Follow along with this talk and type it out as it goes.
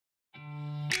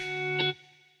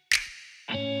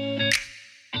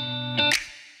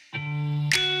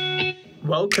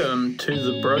Welcome to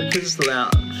the Brokers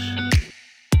Lounge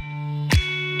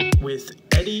with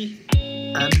Eddie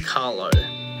and Carlo.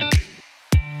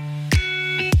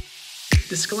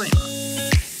 Disclaimer: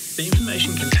 the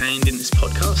information contained in this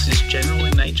podcast is general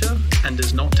in nature and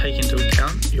does not take into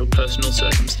account your personal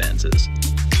circumstances.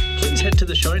 Please head to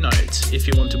the show notes if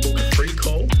you want to book a free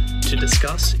call to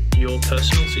discuss your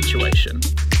personal situation.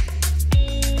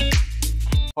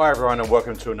 Hi everyone and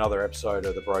welcome to another episode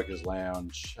of the Brokers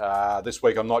Lounge. This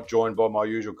week I'm not joined by my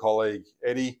usual colleague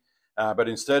Eddie, but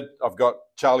instead I've got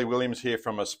Charlie Williams here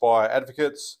from Aspire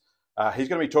Advocates. He's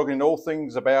going to be talking all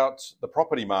things about the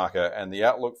property market and the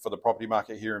outlook for the property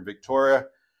market here in Victoria,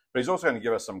 but he's also going to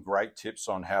give us some great tips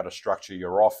on how to structure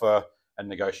your offer and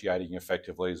negotiating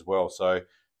effectively as well. So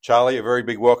Charlie, a very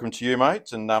big welcome to you,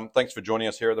 mate, and thanks for joining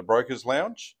us here at the Brokers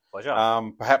Lounge.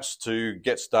 Pleasure. Perhaps to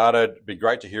get started, it'd be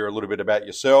great to hear a little bit about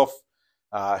yourself,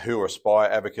 who Aspire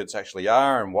Advocates actually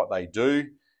are and what they do.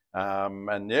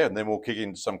 And then we'll kick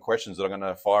into some questions that I'm going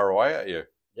to fire away at you.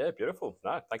 Yeah, beautiful.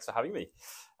 No, thanks for having me.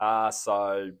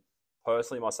 So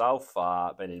personally myself,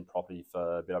 I've been in property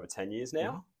for a bit over 10 years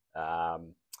now.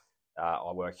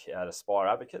 I work at Aspire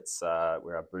Advocates.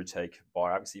 We're a boutique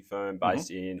buyer advocacy firm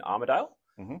based in Armidale.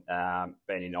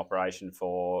 Been in operation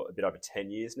for a bit over 10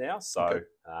 years now, so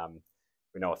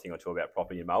we know a thing or two about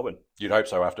property in Melbourne. You'd hope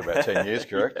so after about 10 years,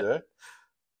 correct? Yeah.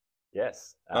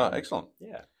 Yes. Excellent.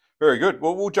 Yeah. Very good.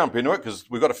 Well, we'll jump into it because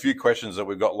we've got a few questions that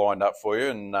we've got lined up for you,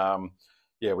 and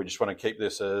we just want to keep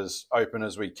this as open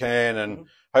as we can and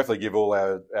hopefully give all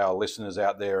our listeners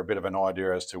out there a bit of an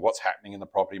idea as to what's happening in the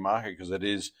property market, because it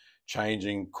is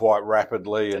changing quite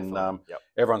rapidly. Definitely. And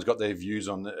everyone's got their views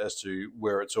on as to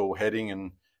where it's all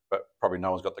heading, but probably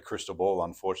no one's got the crystal ball,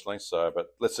 unfortunately. But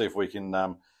let's see if we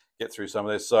can get through some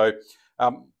of this. So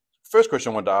first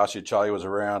question I wanted to ask you, Charlie, was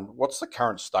around what's the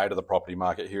current state of the property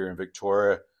market here in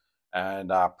Victoria and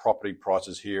property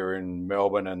prices here in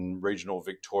Melbourne and regional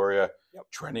Victoria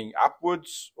trending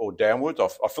upwards or downwards?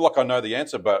 I feel like I know the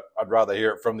answer, but I'd rather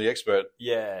hear it from the expert.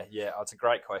 Yeah, it's a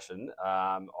great question.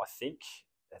 I think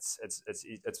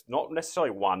it's not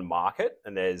necessarily one market,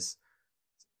 and there's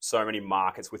so many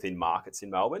markets within markets in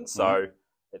Melbourne. So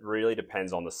it really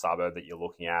depends on the suburb that you're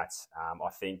looking at. I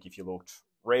think if you looked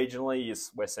regionally,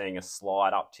 we're seeing a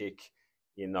slight uptick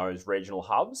in those regional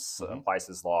hubs,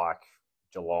 places like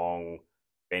Geelong,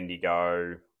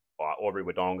 Bendigo, Albury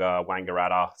Wodonga,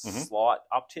 Wangaratta, slight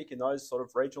uptick in those sort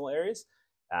of regional areas.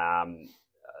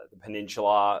 The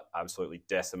peninsula, absolutely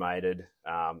decimated.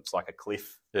 It's like a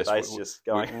cliff face just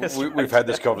going. We've had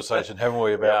this conversation, haven't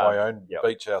we, about my own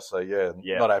beach house? So,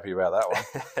 not happy about that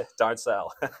one. Don't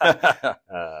sell.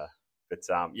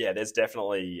 There's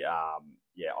definitely, I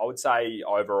would say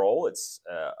overall it's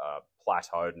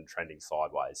plateaued and trending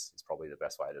sideways is probably the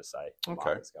best way to say the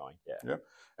market's going. Yeah.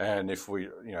 And if we,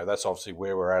 that's obviously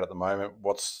where we're at the moment.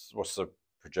 What's the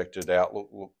projected outlook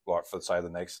look like for, say, the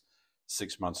next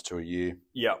 6 months to a year?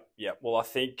 Yeah. Well, I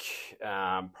think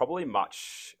probably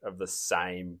much of the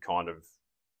same kind of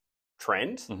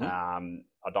trend.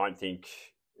 I don't think,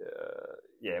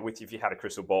 if you had a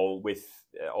crystal ball with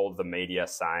all of the media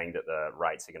saying that the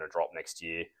rates are going to drop next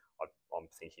year, I'm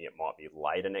thinking it might be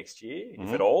later next year,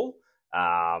 if at all.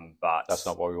 But that's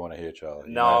not what we want to hear, Charlie.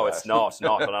 No, it's not. It's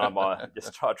not. But I'm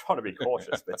just trying to be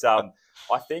cautious. But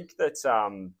I think that.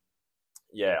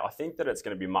 I think that it's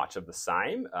going to be much of the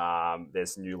same.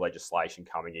 There's new legislation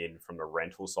coming in from the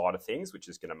rental side of things, which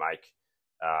is going to make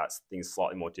things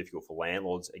slightly more difficult for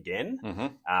landlords again.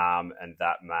 And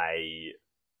that may,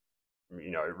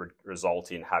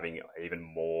 result in having even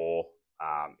more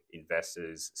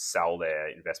investors sell their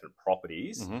investment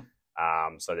properties.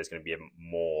 So there's going to be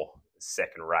more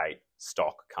second-rate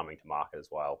stock coming to market as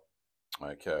well.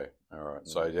 Okay. All right.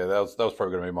 So, that was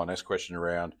probably going to be my next question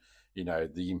around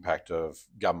the impact of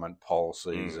government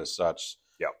policies as such,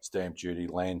 stamp duty,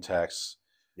 land tax.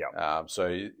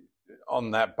 So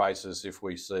on that basis, if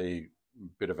we see a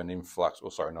bit of an influx,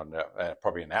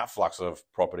 probably an outflux of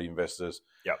property investors,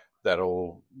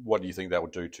 what do you think that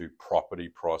would do to property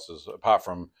prices, apart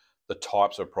from the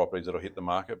types of properties that'll hit the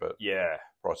market, but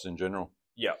prices in general?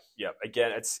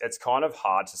 Again, it's kind of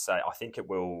hard to say. I think it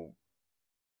will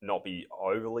not be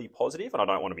overly positive, and I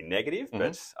don't want to be negative,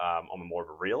 but I'm more of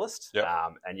a realist.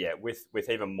 With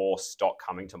even more stock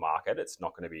coming to market, it's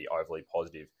not going to be overly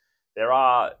positive.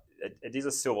 It is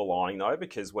a silver lining though,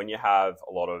 because when you have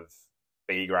a lot of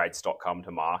B grade stock come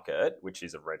to market, which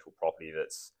is a rental property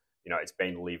that's it's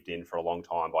been lived in for a long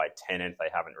time by a tenant, they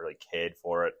haven't really cared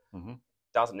for it.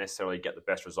 Doesn't necessarily get the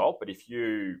best result, but if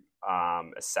you are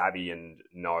savvy and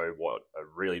know what a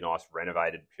really nice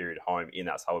renovated period home in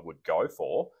that suburb would go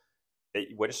for,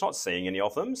 we're just not seeing any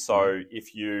of them. So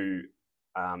if you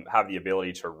have the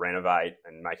ability to renovate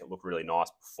and make it look really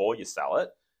nice before you sell it,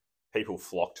 people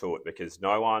flock to it because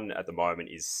no one at the moment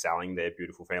is selling their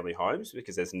beautiful family homes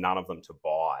because there's none of them to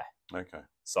buy. Okay.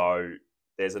 So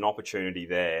there's an opportunity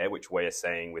there, which we're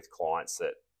seeing with clients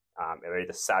that are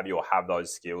either savvy or have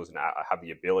those skills and have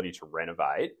the ability to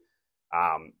renovate.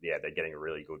 They're getting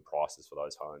really good prices for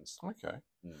those homes. Okay.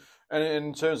 And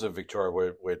in terms of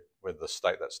Victoria, we're the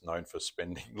state that's known for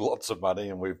spending lots of money,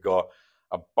 and we've got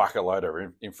a bucket load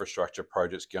of infrastructure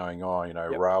projects going on,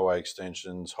 railway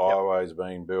extensions, highways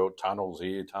being built, tunnels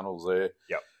here, tunnels there.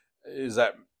 Yep. Is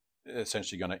that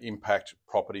essentially going to impact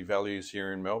property values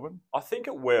here in Melbourne? I think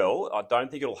it will. I don't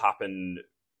think it'll happen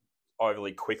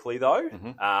overly quickly, though.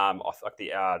 I like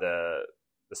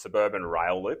the suburban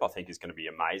rail loop, I think, is going to be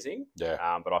amazing.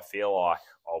 Yeah. But I feel like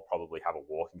I'll probably have a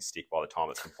walking stick by the time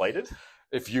it's completed.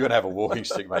 If you're going to have a walking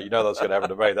stick, mate, you know that's going to happen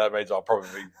to me. That means I'll probably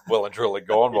be well and truly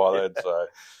gone by then.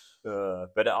 So,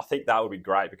 but I think that would be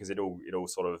great because it'll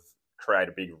sort of create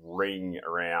a big ring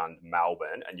around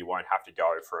Melbourne, and you won't have to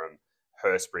go from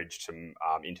Hurstbridge to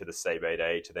into the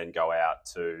CBD to then go out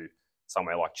to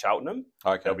somewhere like Cheltenham.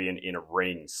 Okay. It'll be in a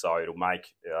ring, so it'll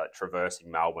make traversing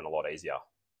Melbourne a lot easier.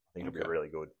 I think it'll be really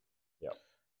good.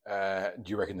 Yeah. Do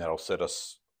you reckon that'll set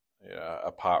us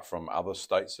apart from other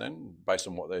states then, based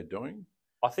on what they're doing?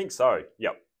 I think so.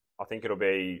 Yep. I think it'll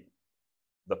be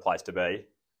the place to be.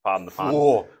 Pardon the pun.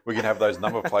 Whoa, we can have those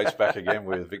number plates back again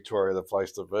with Victoria, the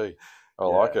place to be. I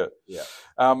like it. Yeah.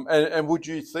 And would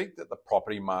you think that the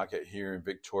property market here in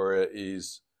Victoria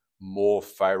is more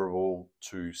favourable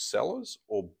to sellers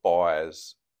or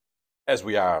buyers as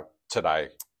we are today?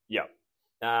 Yeah.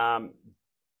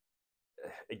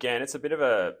 Again, it's a bit of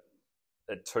a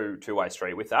two-way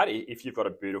street with that. If you've got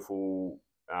a beautiful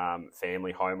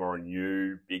family home or a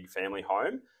new big family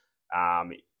home,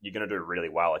 you're going to do really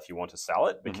well if you want to sell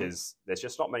it because there's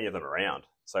just not many of them around.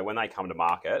 So when they come to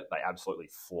market, they absolutely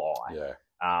fly. Yeah.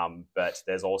 But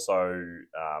there's also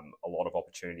a lot of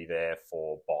opportunity there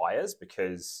for buyers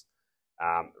because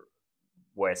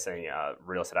we're seeing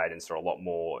real estate agents are a lot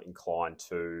more inclined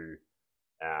to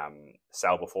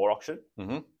sell before auction.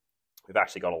 We've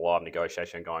actually got a live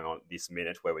negotiation going on this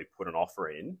minute where we put an offer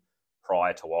in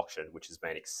prior to auction, which has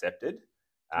been accepted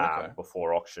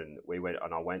before auction.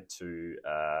 I went to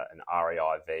an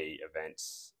REIV event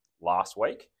last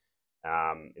week.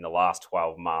 In the last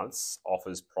 12 months,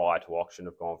 offers prior to auction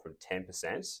have gone from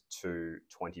 10% to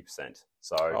 20%.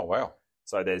 So, oh wow!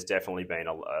 So there's definitely been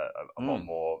a lot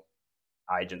more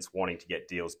agents wanting to get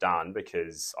deals done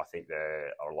because I think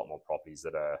there are a lot more properties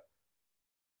that are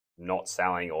not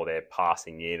selling or they're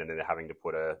passing in and then they're having to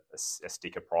put a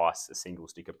sticker price, a single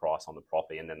sticker price on the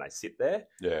property and then they sit there,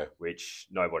 which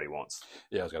nobody wants.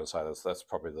 Yeah, I was going to say that's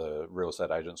probably the real estate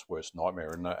agent's worst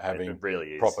nightmare, isn't it? Having it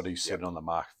really is. Properties sitting on the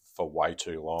market for way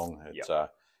too long.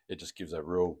 It just gives a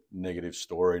real negative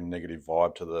story, negative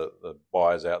vibe to the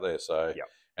buyers out there. So,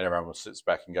 and everyone sits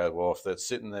back and goes, well, if they're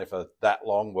sitting there for that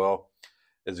long, well,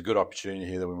 there's a good opportunity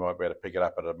here that we might be able to pick it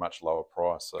up at a much lower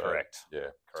price. So, correct.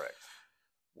 Yeah. Correct.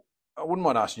 I wouldn't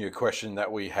mind asking you a question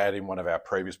that we had in one of our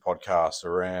previous podcasts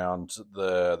around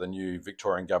the new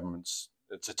Victorian government's,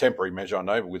 it's a temporary measure, I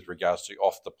know, but with regards to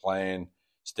off-the-plan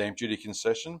stamp duty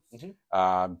concession.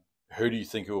 Who do you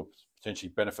think it will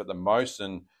potentially benefit the most,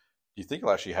 and do you think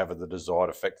it'll actually have the desired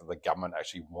effect that the government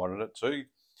actually wanted it to,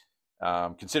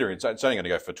 considering it's only going to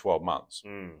go for 12 months?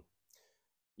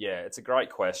 Yeah, it's a great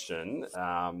question,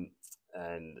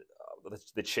 and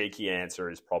the cheeky answer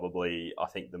is probably I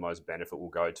think the most benefit will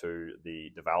go to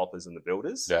the developers and the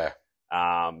builders. Yeah.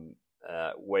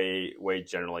 We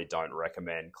generally don't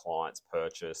recommend clients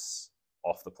purchase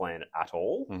off the plan at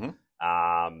all,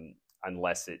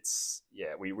 unless it's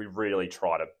we really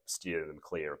try to steer them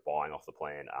clear of buying off the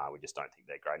plan. We just don't think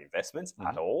they're great investments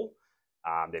at all.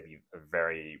 There'd be a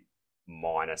very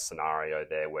minor scenario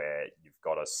there where you've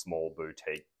got a small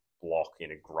boutique block in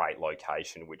a great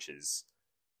location, which is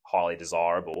highly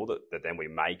desirable that then we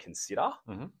may consider,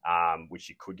 which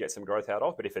you could get some growth out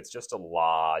of. But if it's just a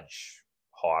large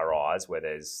high rise where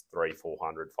there's 300,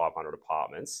 400, 500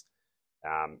 apartments,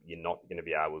 you're not going to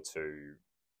be able to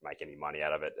make any money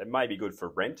out of it. It may be good for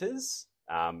renters,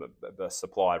 the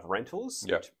supply of rentals,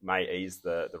 which may ease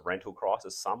the rental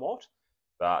crisis somewhat.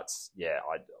 But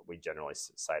we generally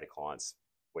say to clients,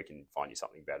 we can find you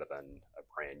something better than a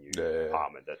brand new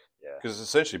apartment. Because it's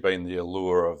essentially been the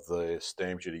allure of the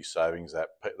stamp duty savings that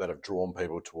have drawn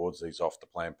people towards these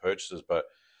off-the-plan purchases. But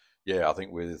I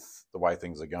think with the way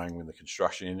things are going in the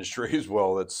construction industry as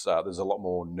well, it's there's a lot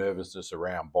more nervousness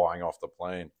around buying off the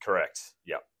plan. Correct.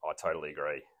 Yep, I totally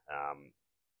agree.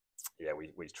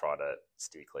 we try to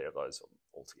steer clear of those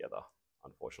altogether,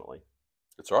 unfortunately.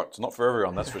 That's right. It's not for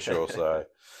everyone, that's for sure. So,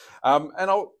 and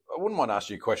I wouldn't mind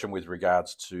asking you a question with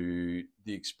regards to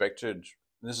the expected.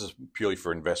 This is purely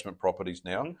for investment properties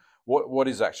now. Mm-hmm. What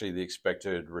is actually the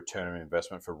expected return on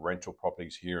investment for rental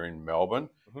properties here in Melbourne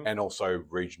and also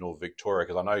regional Victoria?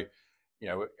 Because I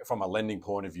know, from a lending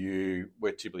point of view,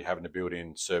 we're typically having to build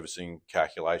in servicing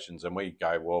calculations, and we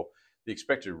go, well, the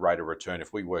expected rate of return,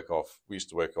 if we used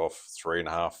to work off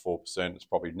 3.5%, 4%. It's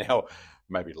probably now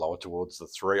maybe lower towards the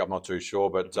 3%. I'm not too sure,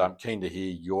 but keen to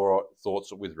hear your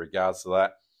thoughts with regards to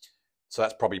that. So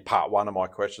that's probably part one of my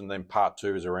question. Then part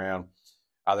two is around,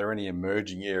 are there any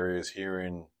emerging areas here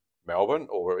in Melbourne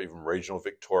or even regional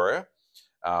Victoria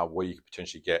where you could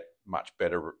potentially get much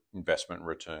better investment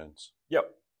returns? Yep.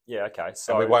 Yeah, okay.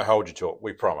 So and we won't hold you to it,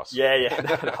 we promise.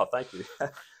 Yeah. No, thank you.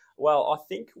 Well, I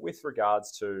think with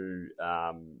regards to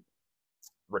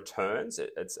returns,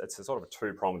 it's a sort of a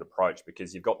two-pronged approach,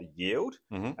 because you've got the yield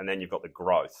and then you've got the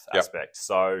growth aspect.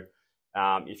 So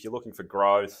if you're looking for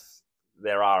growth,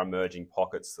 there are emerging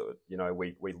pockets that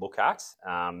we look at.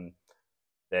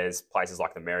 There's places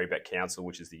like the Marybeck Council,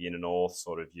 which is the inner north,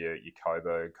 sort of your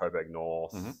Coburg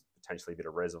North, potentially a bit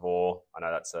of Reservoir. I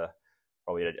know that's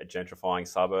probably a gentrifying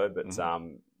suburb, but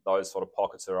those sort of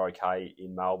pockets are okay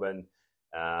in Melbourne.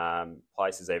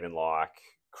 Places even like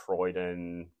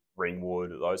Croydon,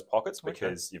 Ringwood, those pockets,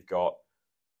 because you've got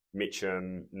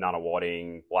Mitcham,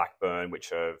 Nunawading, Blackburn,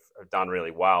 which have done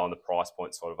really well, and the price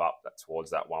point's sort of up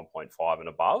towards that 1.5 and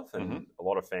above. And a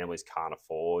lot of families can't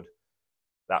afford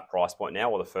that price point now,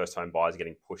 or the first home buyers are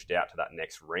getting pushed out to that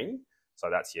next ring. So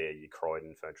that's your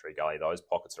Croydon, Ferntree Gully. Those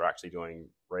pockets are actually doing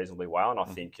reasonably well, and I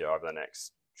think over the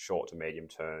next short to medium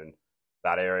term,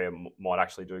 that area might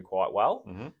actually do quite well.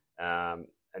 And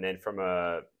then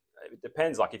it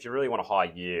depends. Like if you really want a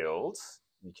high yield,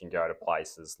 you can go to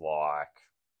places like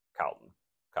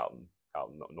Carlton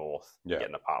North. You get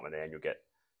an apartment there, and you'll get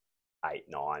 8,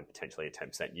 9, potentially a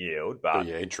 10% yield. But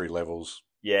entry levels.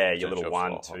 Yeah, your little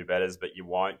 1, 2 betters, but you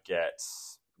won't get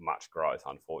much growth,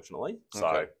 unfortunately.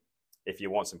 So if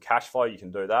you want some cash flow, you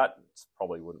can do that. It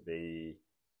probably wouldn't be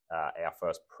our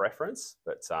first preference,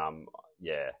 but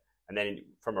And then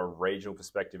from a regional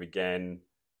perspective, again,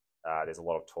 there's a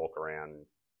lot of talk around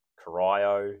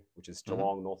Corio, which is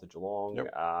Geelong, north of Geelong.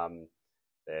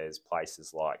 There's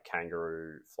places like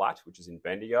Kangaroo Flat, which is in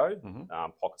Bendigo.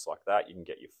 Pockets like that, you can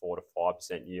get your 4 to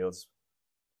 5% yields,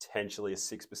 potentially a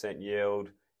 6% yield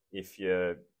if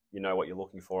you know what you're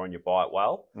looking for and you buy it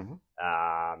well.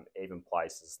 Even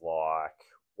places like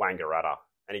Wangaratta.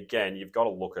 And again, you've got to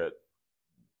look at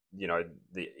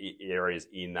the areas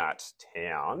in that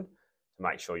town to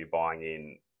make sure you're buying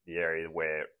in the area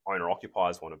where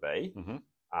owner-occupiers want to be.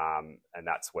 And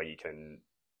that's where you can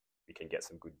get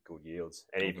some good yields.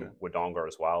 And even Wodonga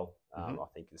as well, I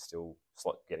think is still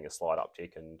getting a slight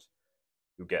uptick, and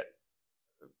you'll get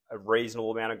a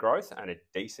reasonable amount of growth and a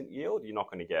decent yield.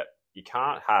 You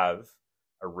can't have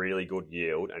a really good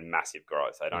yield and massive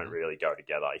growth. They don't really go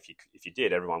together. If you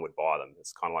did, everyone would buy them.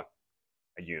 It's kind of like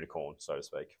a unicorn, so to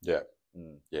speak. The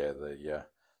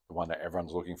one that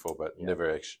everyone's looking for, but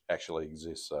never actually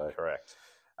exists. So correct.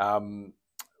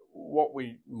 What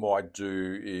we might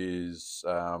do is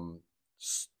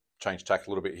change tack a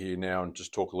little bit here now and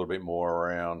just talk a little bit more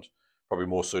around, probably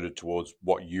more suited towards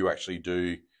what you actually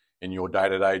do in your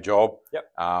day-to-day job.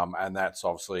 And that's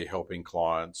obviously helping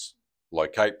clients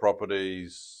locate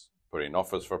properties, put in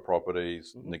offers for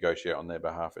properties, negotiate on their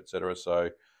behalf, etc. So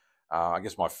I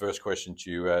guess my first question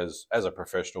to you as a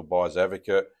professional buyer's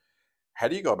advocate, how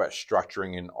do you go about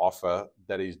structuring an offer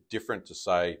that is different to,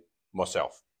 say,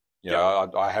 myself?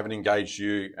 I haven't engaged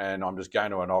you and I'm just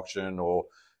going to an auction or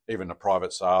even a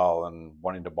private sale and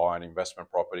wanting to buy an investment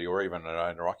property or even an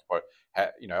owner-occupied.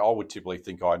 I would typically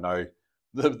think I know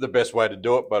the best way to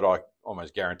do it, but I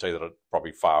almost guarantee that it's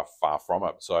probably far, far from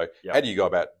it. So how do you go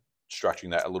about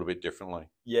structuring that a little bit differently?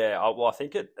 Well, I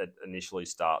think it initially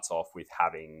starts off with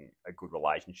having a good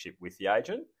relationship with the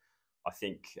agent. I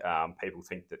think people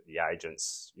think that the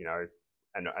agents,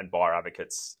 and buyer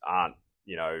advocates aren't,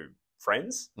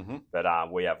 friends,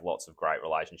 but we have lots of great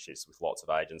relationships with lots of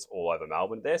agents all over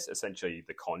Melbourne. They're essentially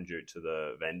the conduit to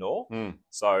the vendor.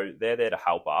 So they're there to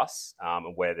help us,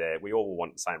 and we all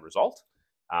want the same result.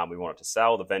 We want it to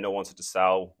sell. The vendor wants it to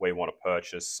sell. We want to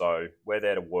purchase. So we're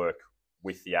there to work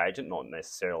with the agent, not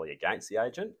necessarily against the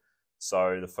agent.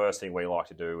 So the first thing we like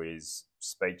to do is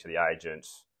speak to the agent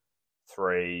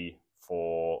 3,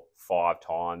 4, 5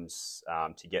 times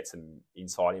to get some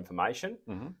inside information.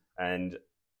 And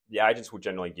the agents will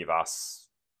generally give us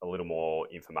a little more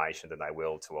information than they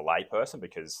will to a layperson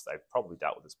because they've probably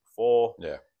dealt with this before.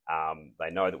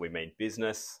 They know that we mean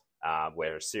business.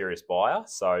 We're a serious buyer,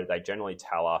 so they generally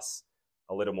tell us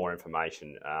a little more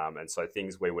information. And so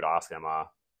things we would ask them are,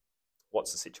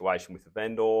 what's the situation with the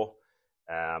vendor?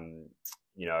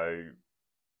 You know,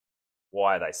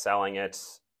 why are they selling it?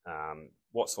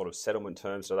 What sort of settlement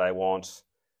terms do they want?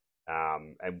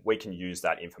 And we can use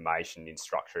that information in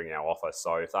structuring our offer.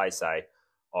 So if they say,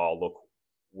 oh, look,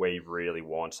 we really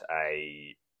want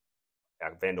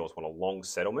our vendors want a long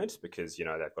settlement because, you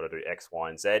know, they've got to do X, Y,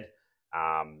 and Z.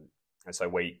 And so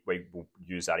we will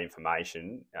use that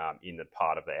information in the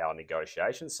part of our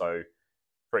negotiation. So,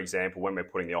 for example, when we're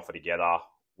putting the offer together,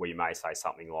 we may say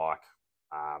something like,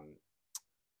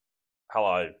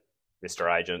 hello,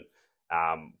 Mr. Agent,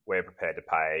 we're prepared to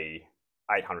pay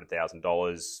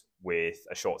 $800,000 with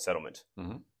a short settlement.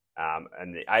 Mm-hmm.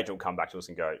 And the agent will come back to us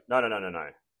and go, no.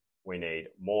 We need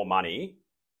more money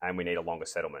and we need a longer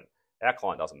settlement. Our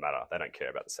client doesn't matter. They don't care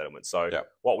about the settlement. So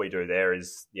what we do there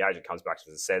is the agent comes back to us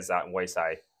and says that, and we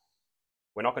say,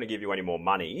 we're not going to give you any more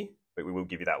money, but we will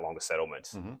give you that longer settlement.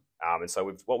 Mm-hmm. And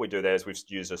so what we do there is we've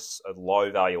used a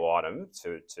low value item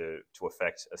to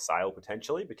affect a sale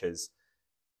potentially, because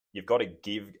you've got to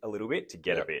give a little bit to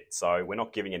get a bit. So we're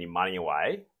not giving any money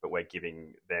away, but we're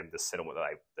giving them the settlement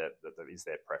that is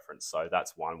their preference. So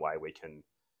that's one way we can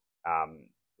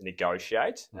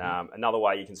negotiate. Mm-hmm. Another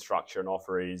way you can structure an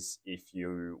offer is if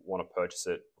you want to purchase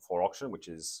it before auction, which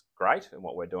is great and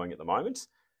what we're doing at the moment.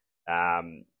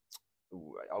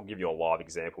 I'll give you a live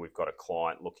example. We've got a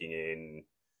client looking in,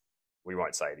 we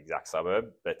won't say the exact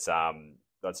suburb, but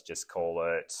let's just call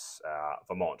it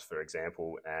Vermont, for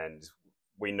example. And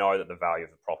we know that the value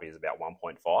of the property is about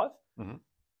 1.5. Mm-hmm.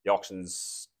 The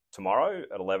auction's tomorrow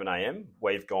at 11 a.m.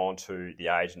 We've gone to the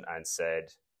agent and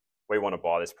said, we want to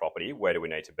buy this property. Where do we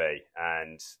need to be?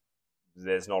 And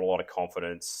there's not a lot of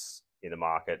confidence in the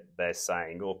market. They're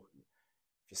saying, look,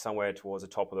 if you're somewhere towards the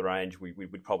top of the range,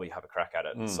 we'd probably have a crack at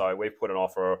it. Mm. So we've put an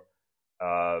offer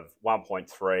of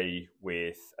 1.3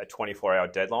 with a 24-hour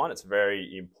deadline. It's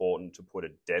very important to put a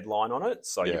deadline on it.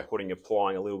 So you're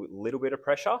applying a little bit of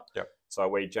pressure. Yep. So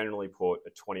we generally put a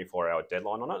 24-hour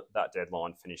deadline on it. That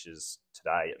deadline finishes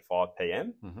today at 5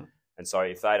 p.m. Mm-hmm. And so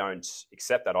if they don't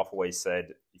accept that offer, we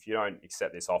said, if you don't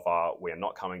accept this offer, we are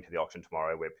not coming to the auction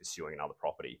tomorrow. We're pursuing another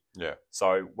property. Yeah.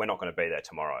 So we're not going to be there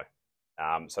tomorrow.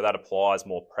 So that applies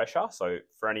more pressure. So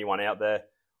for anyone out there,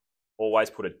 always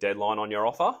put a deadline on your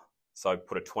offer. So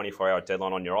put a 24-hour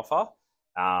deadline on your offer.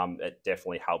 It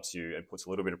definitely helps you and puts a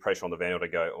little bit of pressure on the vendor to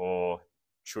go, oh,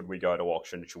 should we go to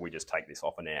auction? Should we just take this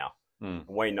offer now? Mm.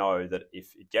 We know that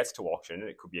if it gets to auction,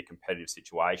 it could be a competitive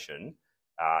situation.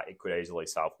 It could easily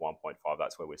sell for 1.5.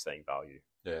 That's where we're seeing value.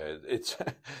 Yeah,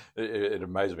 it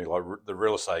amazes me. Like the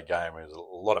real estate game is a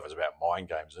lot of it's about mind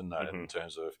games, isn't it? Mm-hmm. In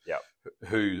terms of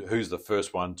who's the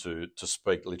first one to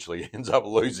speak literally ends up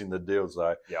losing the deal.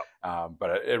 So,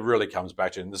 but it really comes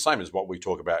back to, and the same as what we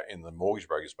talk about in the mortgage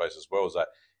broker space as well, is that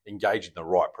engaging the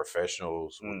right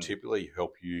professionals will typically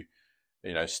help you,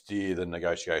 steer the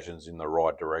negotiations in the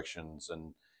right directions,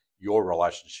 and your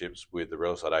relationships with the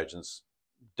real estate agents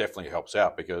definitely helps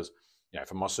out because,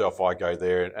 for myself, I go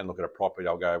there and look at a property.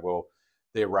 I'll go, well,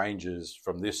 their ranges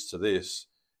from this to this,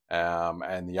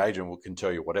 and the agent can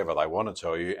tell you whatever they want to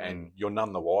tell you, and you're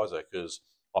none the wiser because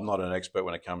I'm not an expert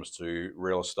when it comes to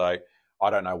real estate. I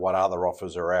don't know what other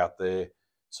offers are out there.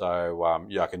 So,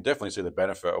 I can definitely see the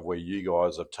benefit of where you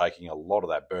guys are taking a lot of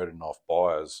that burden off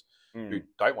buyers who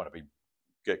don't want to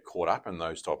get caught up in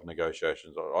those type of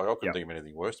negotiations. I couldn't think of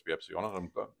anything worse, to be absolutely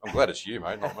honest. I'm glad it's you,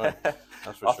 mate, not me.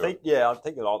 That's for sure. I'm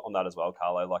thinking on that as well,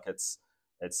 Carlo. Like it's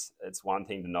one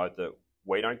thing to note that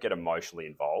we don't get emotionally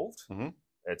involved. Mm-hmm.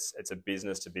 It's a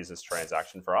business to business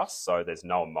transaction for us, so there's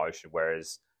no emotion.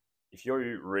 Whereas if you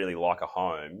really like a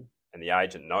home and the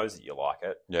agent knows that you like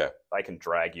it, they can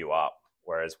drag you up.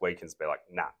 Whereas we can be like,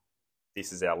 nah,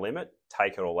 this is our limit.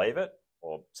 Take it or leave it,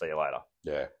 or see you later.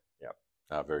 Yeah.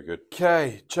 Very good.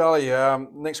 Okay, Charlie,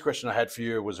 next question I had for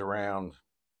you was around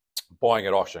buying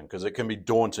at auction, because it can be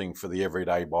daunting for the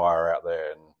everyday buyer out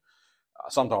there. And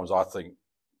sometimes I think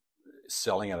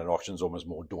selling at an auction is almost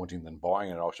more daunting than buying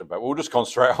at an auction. But we'll just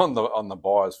concentrate on the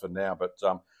buyers for now. But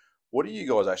what do you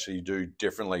guys actually do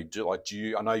differently?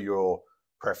 I know your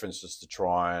preference is to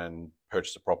try and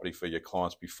purchase a property for your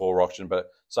clients before auction, but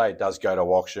say it does go to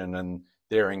auction and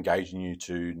they're engaging you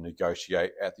to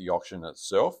negotiate at the auction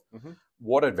itself. Mm-hmm.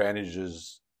 What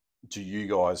advantages do you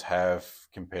guys have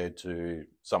compared to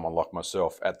someone like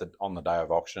myself on the day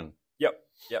of auction? Yep.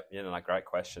 Great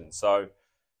question. So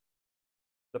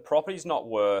the property's not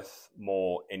worth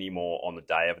anymore on the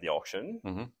day of the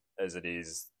auction as it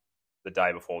is the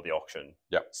day before the auction.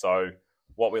 Yep. So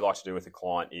what we like to do with the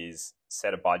client is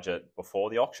set a budget before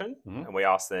the auction, and we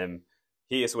ask them,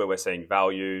 here's where we're seeing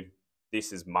value,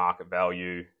 this is market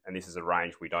value, and this is a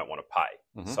range we don't want to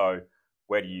pay. So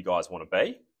where do you guys want to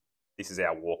be? This is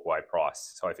our walkaway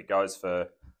price. So if it goes for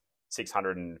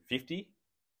 650,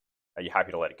 are you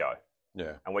happy to let it go?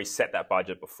 Yeah. And we set that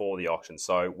budget before the auction.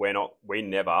 So we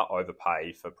never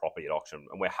overpay for property at auction,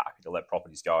 and we're happy to let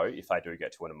properties go if they do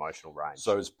get to an emotional range.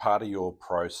 So as part of your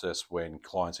process when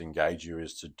clients engage you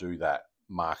is to do that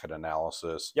market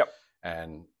analysis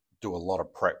and do a lot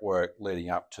of prep work leading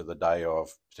up to the day of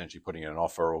potentially putting in an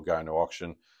offer or going to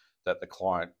auction, that the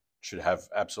client should have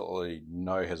absolutely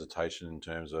no hesitation in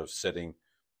terms of setting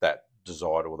that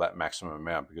desired or that maximum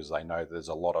amount, because they know there's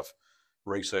a lot of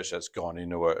research that's gone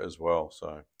into it as well.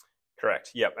 So,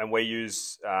 correct. Yep. And we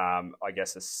use, I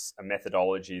guess, a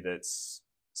methodology that's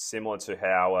similar to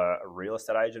how a real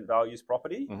estate agent values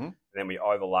property, and then we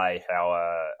overlay how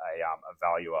a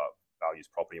valuer values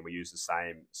property, and we use the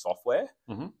same software.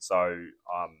 So,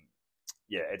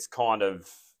 it's kind of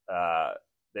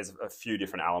there's a few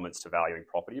different elements to valuing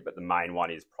property, but the main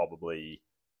one is probably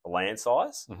the land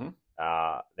size,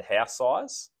 the house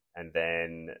size, and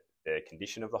then the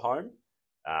condition of the home.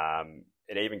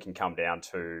 It even can come down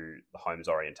to the home's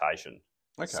orientation.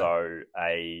 Okay. So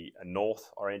a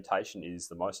north orientation is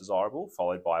the most desirable,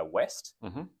 followed by a west,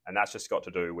 and that's just got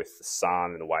to do with the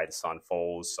sun and the way the sun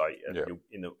falls. So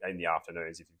in the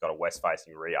afternoons, if you've got a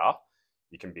west-facing rear,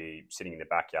 you can be sitting in the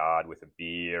backyard with a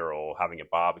beer or having a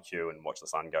barbecue and watch the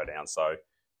sun go down. So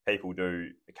people do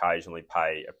occasionally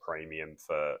pay a premium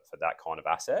for that kind of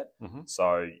asset.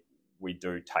 So we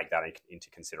do take that into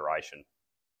consideration.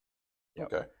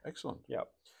 Yep. Okay, excellent. Yep.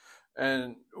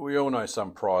 And we all know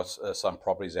some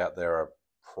properties out there are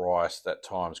priced at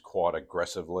times quite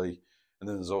aggressively, and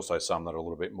then there's also some that are a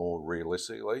little bit more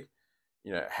realistically.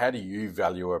 You know, how do you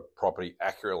value a property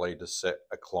accurately to set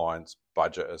a client's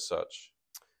budget as such?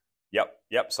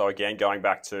 Yep. So again, going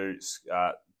back to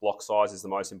block size is the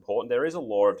most important. There is a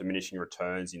law of diminishing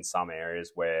returns in some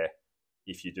areas where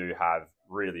if you do have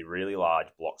really, really large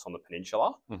blocks on the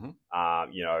peninsula,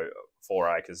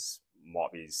 4 acres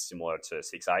might be similar to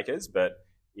 6 acres, but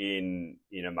in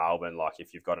a Melbourne, like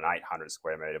if you've got an 800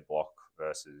 square metre block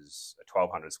versus a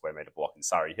 1200 square metre block in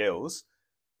Surrey Hills,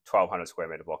 1200 square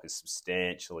metre block is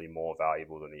substantially more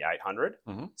valuable than the 800.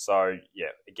 So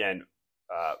again,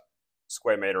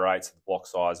 square metre rates, block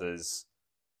sizes,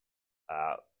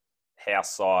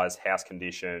 house size, house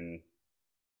condition,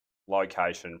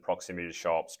 location, proximity to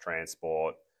shops,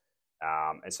 transport.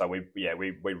 And so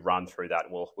we run through that,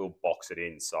 and we'll box it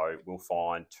in. So we'll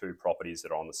find 2 properties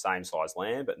that are on the same size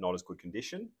land but not as good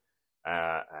condition,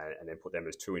 and then put them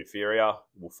as 2 inferior.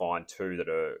 We'll find 2 that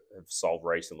have sold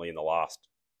recently in the last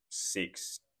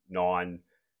 6, 9,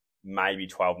 maybe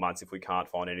 12 months if we can't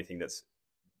find anything that's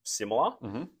similar.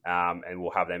 And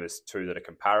we'll have them as 2 that are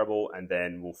comparable, and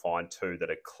then we'll find 2 that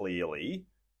are clearly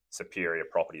superior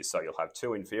properties. So you'll have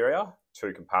 2 inferior,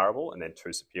 2 comparable, and then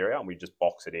 2 superior, and we just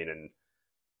box it in, and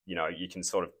you can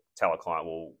sort of tell a client,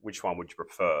 well, which one would you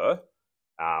prefer?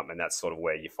 And that's sort of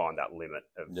where you find that limit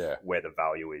of where the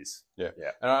value is. Yeah.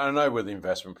 And I know with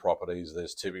investment properties,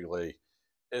 there's typically,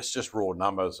 it's just raw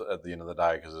numbers at the end of the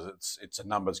day, because it's a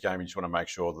numbers game. You just want to make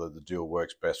sure that the deal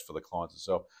works best for the clients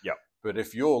itself. Yep. But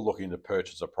if you're looking to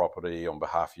purchase a property on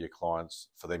behalf of your clients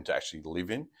for them to actually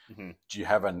live in, do you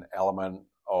have an element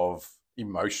of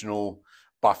emotional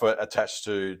buffer attached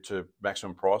to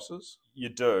maximum prices? You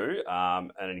do,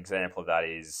 and an example of that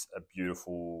is a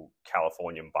beautiful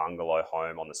Californian bungalow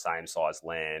home on the same size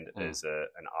land as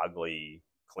an ugly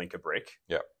clinker brick.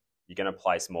 Yep. You're going to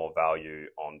place more value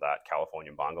on that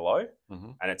Californian bungalow,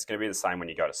 and it's going to be the same when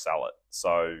you go to sell it.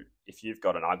 So if you've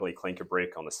got an ugly clinker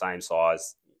brick on the same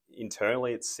size,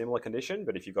 internally it's similar condition,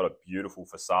 but if you've got a beautiful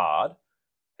facade,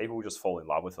 people will just fall in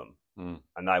love with them,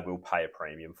 and they will pay a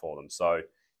premium for them. So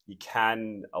you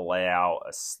can allow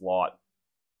a slight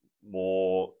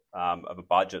more of a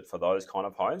budget for those kind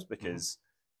of homes, because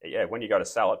when you go to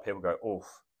sell it, people go, oh,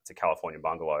 it's a Californian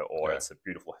bungalow, or it's a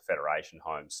beautiful Federation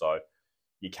home. So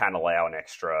you can allow an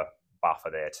extra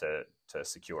buffer there to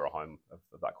secure a home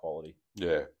of that quality.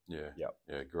 Yeah,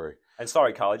 agree. And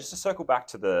sorry, Carlo, just to circle back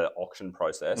to the auction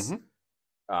process,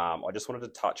 I just wanted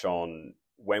to touch on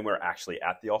when we're actually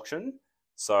at the auction.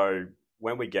 So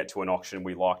when we get to an auction,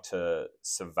 we like to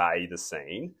survey the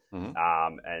scene.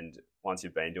 And once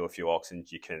you've been to a few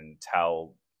auctions, you can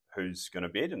tell who's going to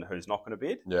bid and who's not going to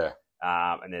bid. Yeah.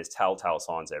 And there's telltale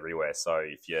signs everywhere. So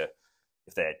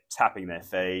if they're tapping their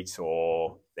feet,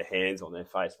 or their hands on their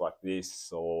face like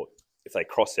this, or if they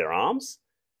cross their arms,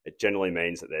 it generally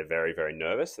means that they're very, very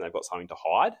nervous and they've got something to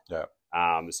hide. Yeah.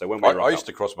 So when I used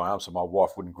to cross my arms so my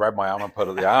wife wouldn't grab my arm and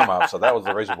put the arm up. So that was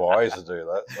the reason why I used to do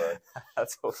that. So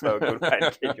that's also a good way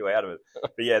to keep you out of it.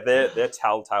 But yeah, they're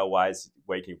telltale ways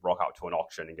where you can rock up to an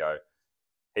auction and go,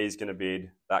 he's going to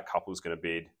bid, that couple's going to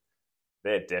bid,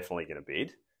 they're definitely going to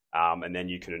bid, and then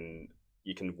you can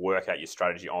work out your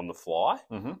strategy on the fly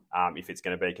if it's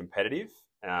going to be competitive.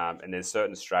 And there's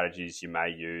certain strategies you may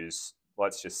use.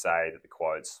 Let's just say that the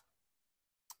quote's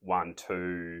 1,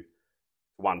 2,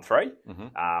 1, 3,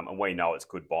 and we know it's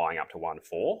good buying up to 1,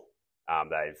 4.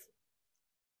 They've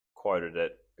quoted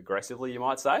it aggressively, you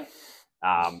might say,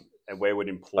 and we would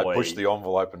employ. They push the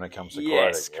envelope when it comes to quoting.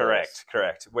 Yes,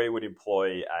 correct. We would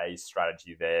employ a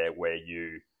strategy there where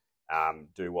you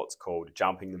do what's called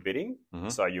jumping the bidding.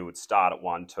 So you would start at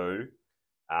 1, 2,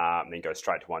 and then go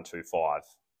straight to 1, 2, 5,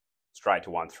 straight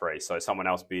to 1, 3. So someone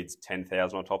else bids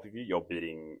 10,000 on top of you, you're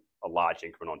bidding a large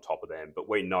increment on top of them, but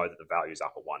we know that the value's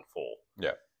up at 1, 4.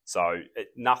 Yeah. So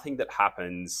nothing that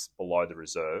happens below the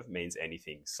reserve means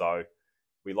anything. So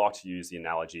we like to use the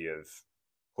analogy of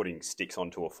putting sticks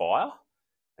onto a fire.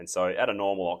 And so at a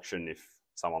normal auction, if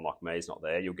someone like me is not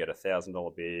there, you'll get a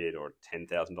 $1,000 bid or a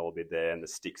 $10,000 bid there, and the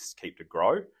sticks keep to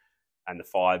grow and the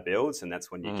fire builds. And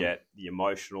that's when you get the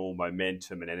emotional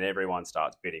momentum and then everyone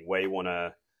starts bidding. We want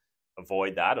to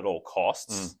avoid that at all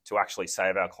costs to actually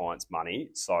save our clients money.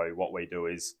 So what we do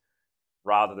is,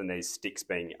 rather than these sticks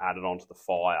being added onto the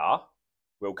fire,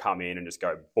 we'll come in and just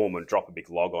go boom and drop a big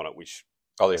log on it, which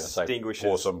extinguishes.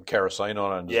 Pour some kerosene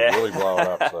on it and just really blow it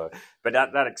up. So. But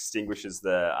that extinguishes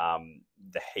the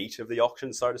heat of the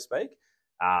auction, so to speak,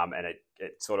 and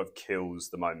it sort of kills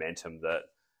the momentum that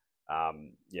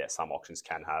some auctions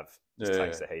can have. Just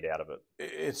takes the heat out of it.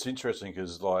 It's interesting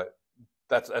because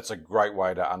that's a great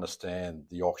way to understand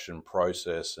the auction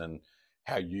process and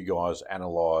how you guys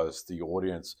analyse the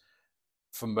audience.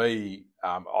 For me,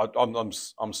 I'm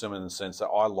similar in the sense that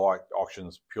I like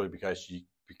auctions purely because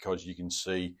you can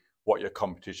see what your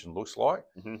competition looks like.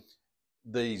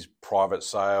 These private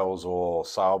sales or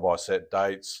sale by set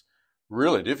dates,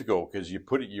 really difficult because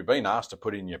you've been asked to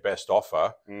put in your best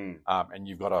offer, and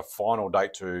you've got a final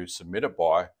date to submit it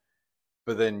by,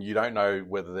 but then you don't know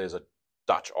whether there's a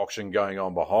Dutch auction going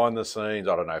on behind the scenes.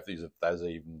 I don't know if that's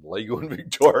even legal in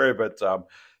Victoria, but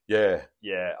yeah.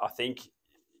 I think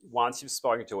once you've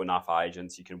spoken to enough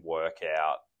agents, you can work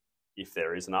out if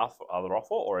there is enough other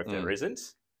offer or if there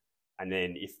isn't. And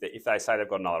then if they say they've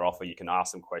got another offer, you can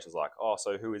ask them questions like, oh,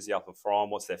 so who is the offer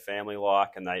from? What's their family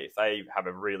like? And if they have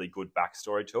a really good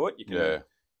backstory to it,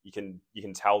 you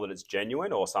can tell that it's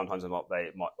genuine. Or sometimes they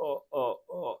might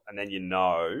and then you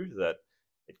know that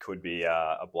it could be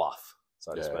a bluff,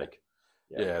 so to speak.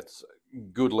 Yeah, it's a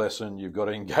good lesson. You've got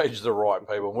to engage the right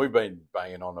people. And we've been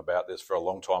banging on about this for a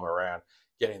long time around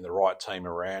getting the right team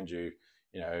around you.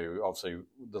 You know, obviously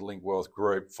the Link Wealth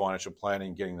Group, financial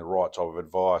planning, getting the right type of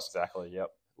advice. Exactly, yep.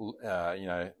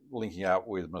 Linking up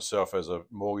with myself as a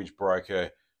mortgage broker,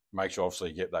 make sure obviously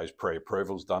you get those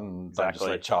pre-approvals done. Exactly. Don't just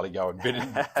let Charlie go and bid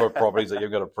for properties that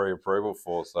you've got a pre-approval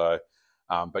for. So,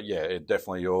 but yeah, it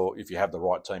definitely, if you have the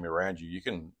right team around you, you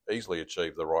can easily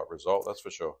achieve the right result. That's for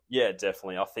sure. Yeah,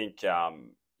 definitely. I think,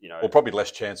 or probably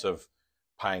less chance of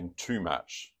paying too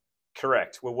much.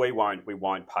 Correct. Well, we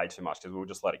won't pay too much because we'll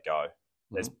just let it go.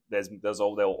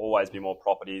 There'll always be more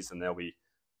properties, and there'll be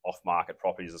off-market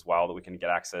properties as well that we can get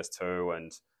access to,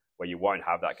 and where you won't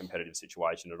have that competitive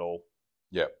situation at all.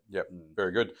 Yep.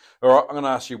 Very good. All right, I'm going to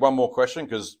ask you one more question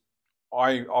because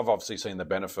I've obviously seen the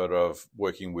benefit of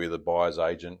working with a buyer's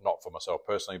agent, not for myself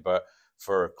personally, but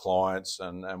for clients,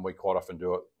 and we quite often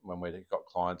do it when we've got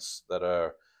clients that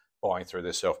are buying through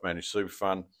their self-managed super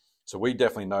fund. So we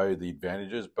definitely know the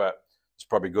advantages, but it's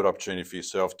probably a good opportunity for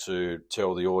yourself to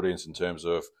tell the audience in terms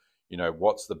of,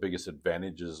 what's the biggest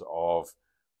advantages of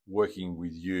working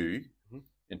with you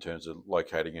in terms of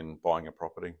locating and buying a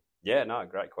property? Yeah, no,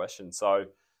 great question. So,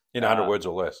 in 100 words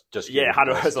or less.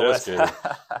 100 words or less.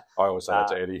 I always say that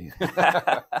to Eddie.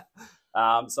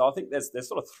 So I think there's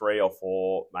sort of 3 or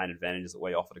 4 main advantages that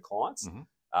we offer to clients.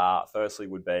 Firstly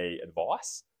would be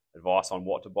advice on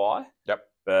what to buy. Yep.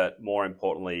 But more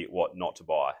importantly, what not to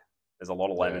buy. There's a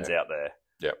lot of lemons out there.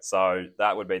 Yep. So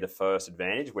that would be the first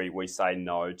advantage. We say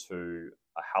no to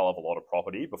a hell of a lot of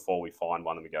property before we find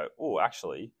one that we go, oh,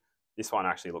 actually, this one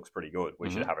actually looks pretty good. We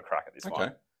should have a crack at this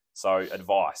one. So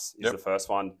advice is the first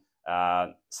one.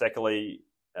 Secondly,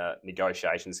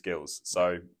 negotiation skills.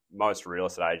 So most real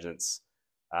estate agents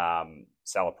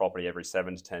sell a property every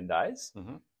 7 to 10 days.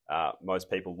 Most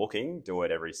people looking do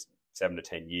it every 7 to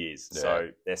 10 years. So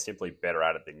they're simply better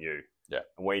at it than you. Yeah.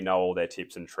 And we know all their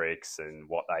tips and tricks and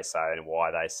what they say and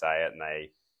why they say it. And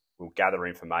they will gather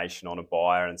information on a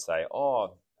buyer and say,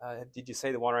 did you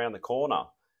see the one around the corner?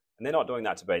 And they're not doing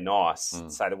that to be nice.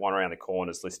 Say the one around the corner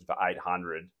is listed for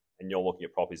 800 and you're looking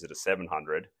at properties that are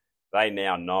 700. They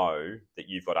now know that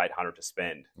you've got 800 to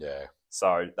spend. Yeah.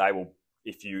 So they will,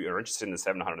 if you are interested in the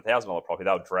 $700,000 property,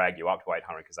 they'll drag you up to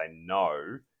 800 because they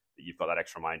know that you've got that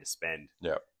extra money to spend.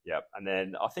 Yep. Yep. And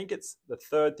then I think it's the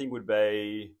third thing would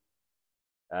be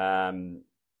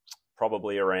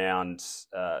probably around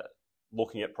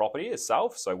looking at property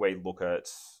itself. So we look at,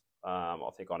 I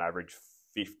think on average,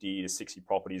 50 to 60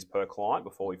 properties per client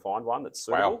before we find one that's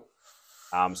suitable.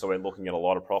 Wow. So we're looking at a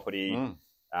lot of property.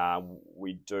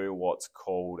 We do what's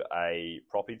called a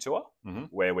property tour,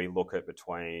 where we look at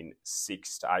between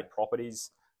 6 to 8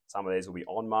 properties. Some of these will be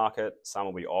on market, some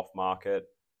will be off market.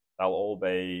 They'll all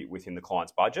be within the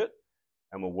client's budget,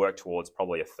 and we'll work towards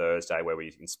probably a Thursday where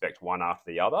we inspect one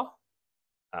after the other.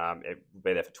 It will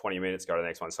be there for 20 minutes, go to the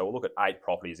next one. So we'll look at 8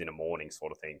 properties in a morning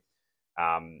sort of thing.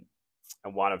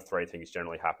 And one of 3 things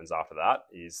generally happens after that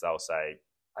is they'll say,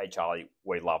 hey, Charlie,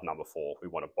 we love number 4. We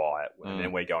want to buy it. And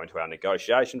then we go into our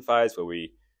negotiation phase where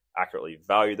we accurately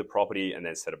value the property and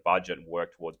then set a budget and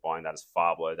work towards buying that as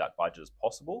far below that budget as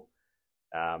possible.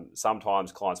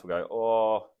 Sometimes clients will go,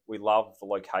 oh, we love the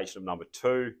location of number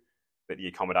 2, but the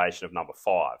accommodation of number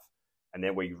 5. And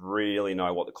then we really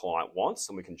know what the client wants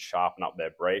and we can sharpen up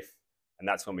their brief. And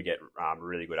that's when we get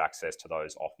really good access to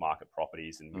those off-market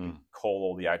properties, and we can call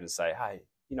all the agents and say, hey,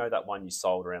 you know that one you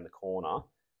sold around the corner?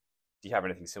 Do you have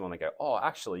anything similar? And they go, oh,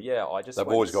 actually, yeah, I just... They've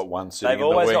always got one sitting in the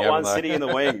wing, They've always got one they? sitting in the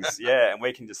wings, yeah, and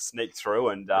we can just sneak through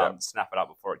and snap it up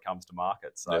before it comes to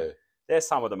market. So there's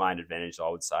some of the main advantages, I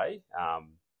would say.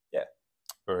 Yeah.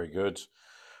 Very good.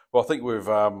 Well, I think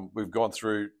we've gone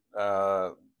through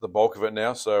the bulk of it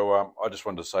now, so I just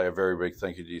wanted to say a very big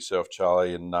thank you to yourself,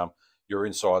 Charlie, and your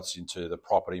insights into the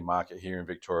property market here in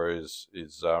Victoria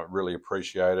is really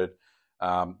appreciated.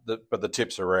 But the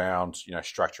tips around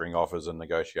structuring offers and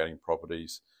negotiating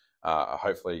properties,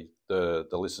 hopefully the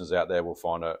listeners out there will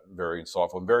find it very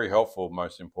insightful and very helpful,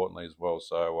 most importantly as well.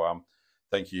 So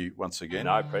thank you once again.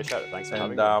 No, I appreciate it. Thanks for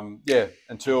having me. Yeah,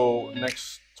 until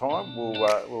next time,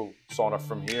 we'll sign off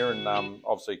from here, and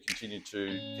obviously continue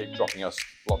to keep dropping us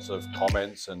lots of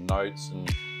comments and notes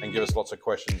and give us lots of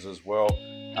questions as well.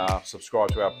 Subscribe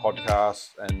to our podcast,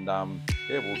 and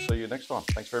we'll see you next time.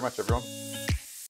 Thanks very much, everyone.